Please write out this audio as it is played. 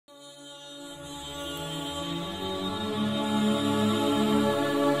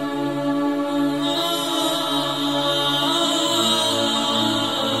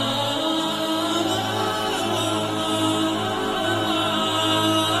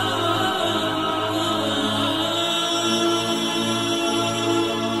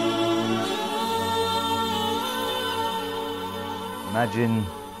Imagine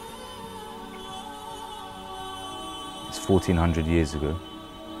it's 1400 years ago.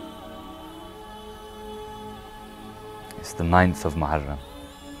 It's the 9th of Muharram.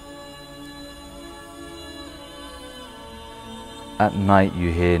 At night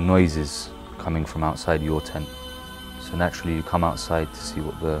you hear noises coming from outside your tent. So naturally you come outside to see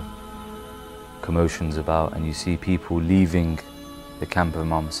what the commotion's about, and you see people leaving the camp of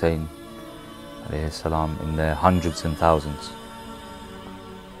Imam Hussein alayhi salam in their hundreds and thousands.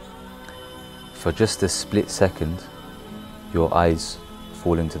 For just a split second, your eyes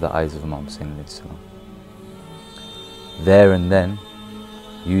fall into the eyes of Imam Hussein alayhi salam. There and then,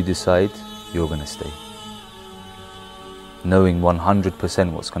 you decide you're going to stay, knowing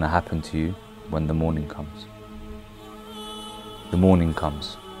 100% what's going to happen to you when the morning comes. The morning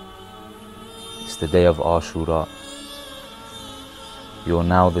comes. It's the day of Ashura. You're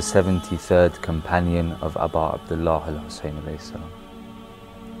now the 73rd companion of Abu Abdullah al-Hussein alayhi salam.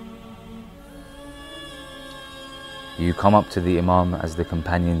 You come up to the Imam as the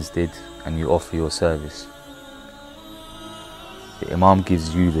companions did and you offer your service. The Imam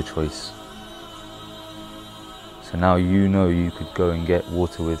gives you the choice. So now you know you could go and get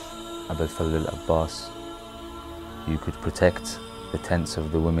water with Abu al-Fadl al-Abbas. You could protect the tents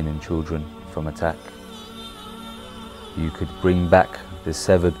of the women and children from attack. You could bring back the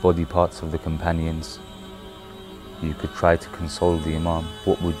severed body parts of the companions. You could try to console the Imam.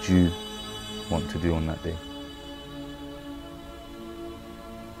 What would you want to do on that day?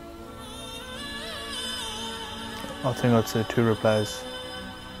 I think I'd say two replies.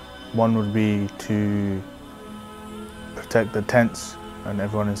 One would be to protect the tents and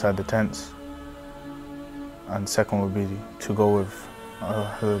everyone inside the tents. And second would be to go with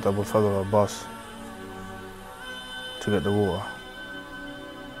Abu al-Fadl al-Abbas to get the water.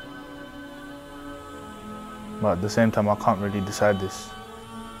 But at the same time, I can't really decide this.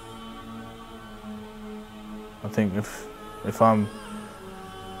 I think if I'm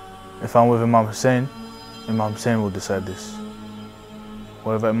with Imam Hussein, Imam Hussein will decide this.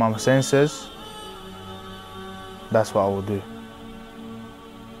 Whatever Imam Hussein says, that's what I will do.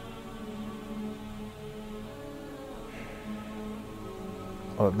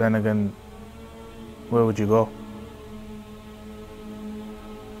 But then again, where would you go?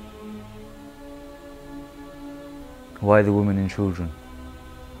 Why the women and children?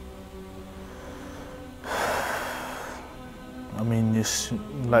 I mean, it's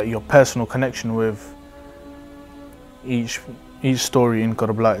like your personal connection with each story in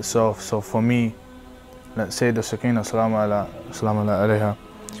Karbala itself. So for me, let's say the Sakina Salamu alayha,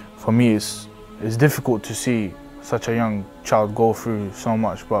 for me it's difficult to see such a young child go through so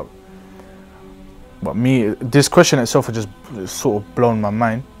much, but me, this question itself has just sort of blown my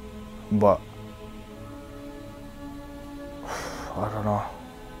mind, but I don't know.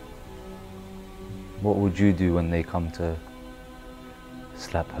 What would you do when they come to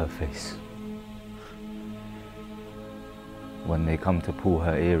slap her face? When they come to pull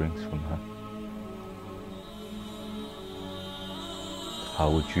her earrings from her? How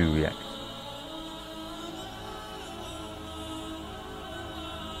would you react?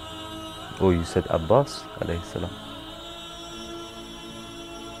 Or you said Abbas alayhi salam.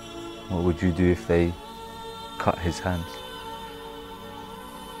 What would you do if they cut his hands?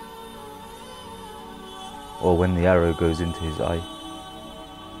 Or when the arrow goes into his eye?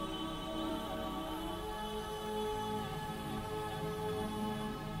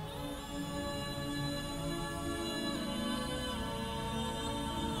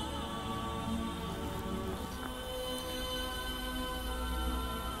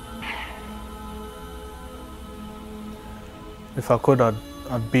 If I could,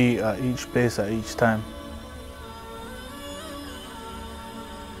 I'd be at each place at each time.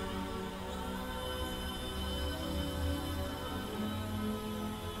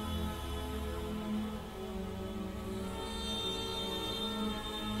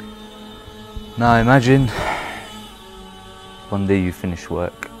 Now imagine one day you finish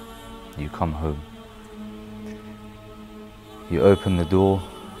work, you come home, you open the door,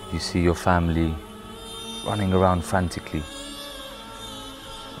 you see your family running around frantically.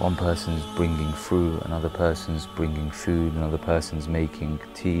 One person's bringing fruit, another person's bringing food, another person's making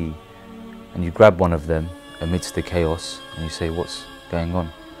tea, and you grab one of them amidst the chaos and you say, "What's going on?"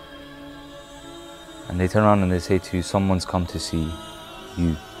 And they turn around and they say to you, "Someone's come to see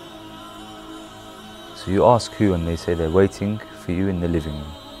you." So you ask who, and they say they're waiting for you in the living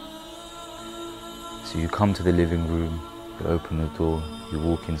room. So you come to the living room, you open the door, you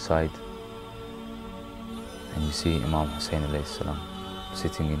walk inside, and you see Imam Hussein alayhi salam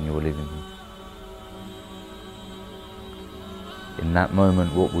sitting in your living room. In that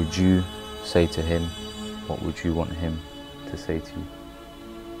moment, what would you say to him? What would you want him to say to you?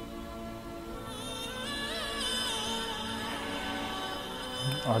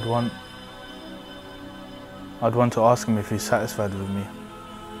 I'd want to ask him if he's satisfied with me.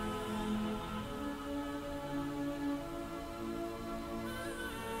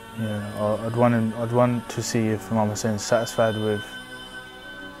 Yeah, I'd want to see if Imam Hussein is satisfied with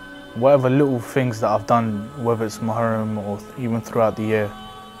whatever little things that I've done, whether it's Muharram or even throughout the year.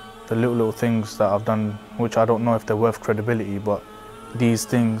 The little things that I've done, which I don't know if they're worth credibility, but these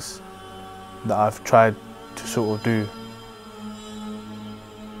things that I've tried to sort of do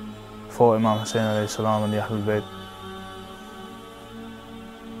for Imam Hussein alayhi salam and the Ahlul Bayt.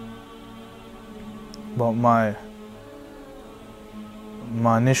 But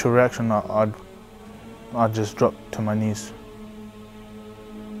my initial reaction, I'd just drop to my knees.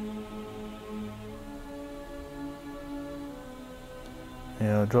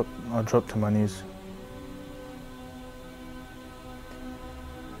 Yeah, I'd drop to my knees.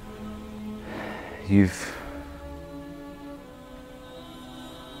 You've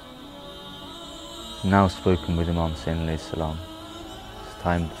now spoken with Imam Hussein alayhi salam. It's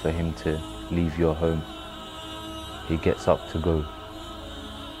time for him to leave your home. He gets up to go.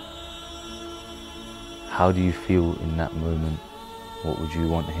 How do you feel in that moment? What would you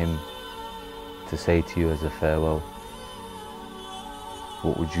want him to say to you as a farewell?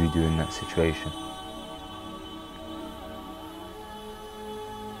 What would you do in that situation?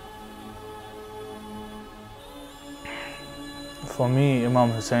 For me, Imam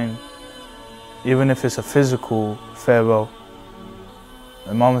Hussein, even if it's a physical farewell,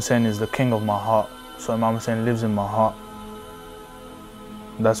 Imam Hussein is the king of my heart. So Imam Hussein lives in my heart.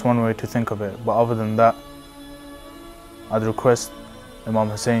 That's one way to think of it. But other than that, I'd request Imam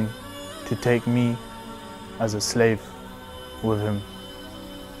Hussein to take me as a slave with him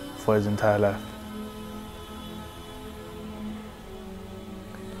for his entire life.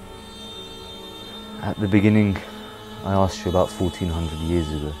 At the beginning, I asked you about 1400 years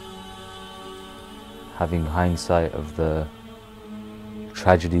ago. Having hindsight of the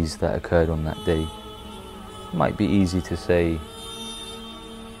tragedies that occurred on that day, it might be easy to say,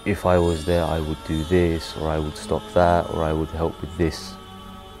 if I was there, I would do this, or I would stop that, or I would help with this.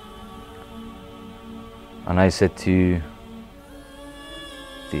 And I said to you,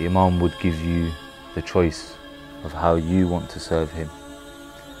 the Imam would give you the choice of how you want to serve him.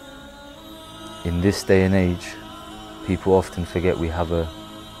 In this day and age, people often forget we have a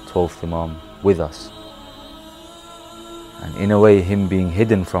 12th Imam with us. And in a way, him being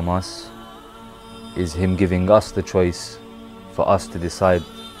hidden from us is him giving us the choice for us to decide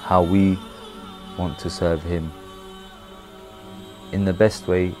how we want to serve him in the best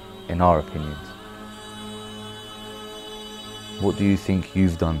way, in our opinions. What do you think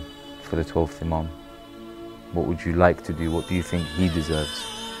you've done for the 12th Imam? What would you like to do? What do you think he deserves?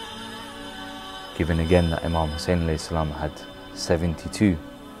 Given again that Imam Hussein alayhi salam had 72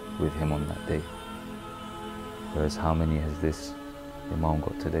 with him on that day. Whereas how many has this Imam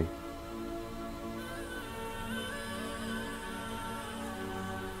got today?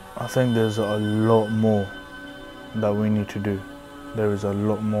 I think there's a lot more that we need to do. There is a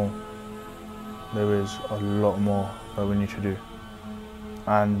lot more. There is a lot more that we need to do.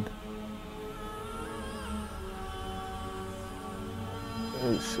 And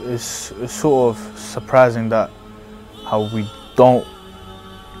it's sort of surprising that how we don't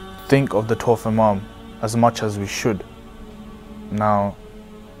think of the 12th Imam as much as we should. Now,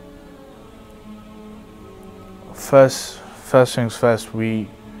 first things first, with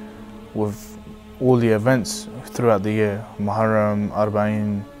all the events throughout the year, Muharram,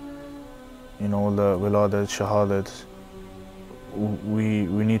 Arba'in, you know, all the Wiladat, Shahadat, we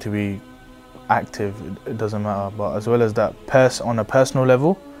need to be active, it doesn't matter. But as well as that, on a personal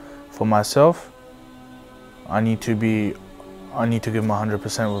level, for myself, I need to give my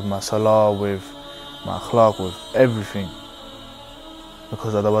 100% with my salah, with my akhlaq, with everything.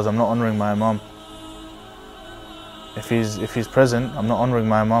 Because otherwise I'm not honouring my Imam. If he's present, I'm not honouring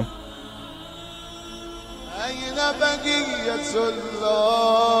my Imam.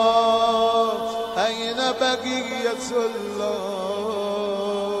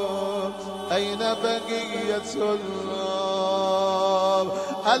 أين بقية الله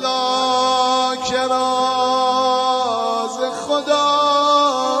على كراز خدایی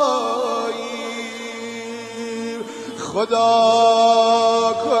خدا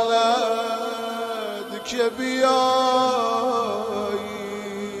کند که بیایی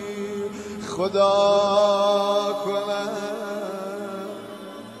خدا کند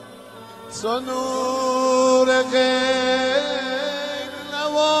تو نور غیب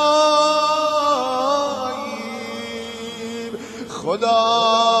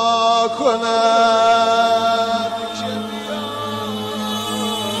پیدا کنه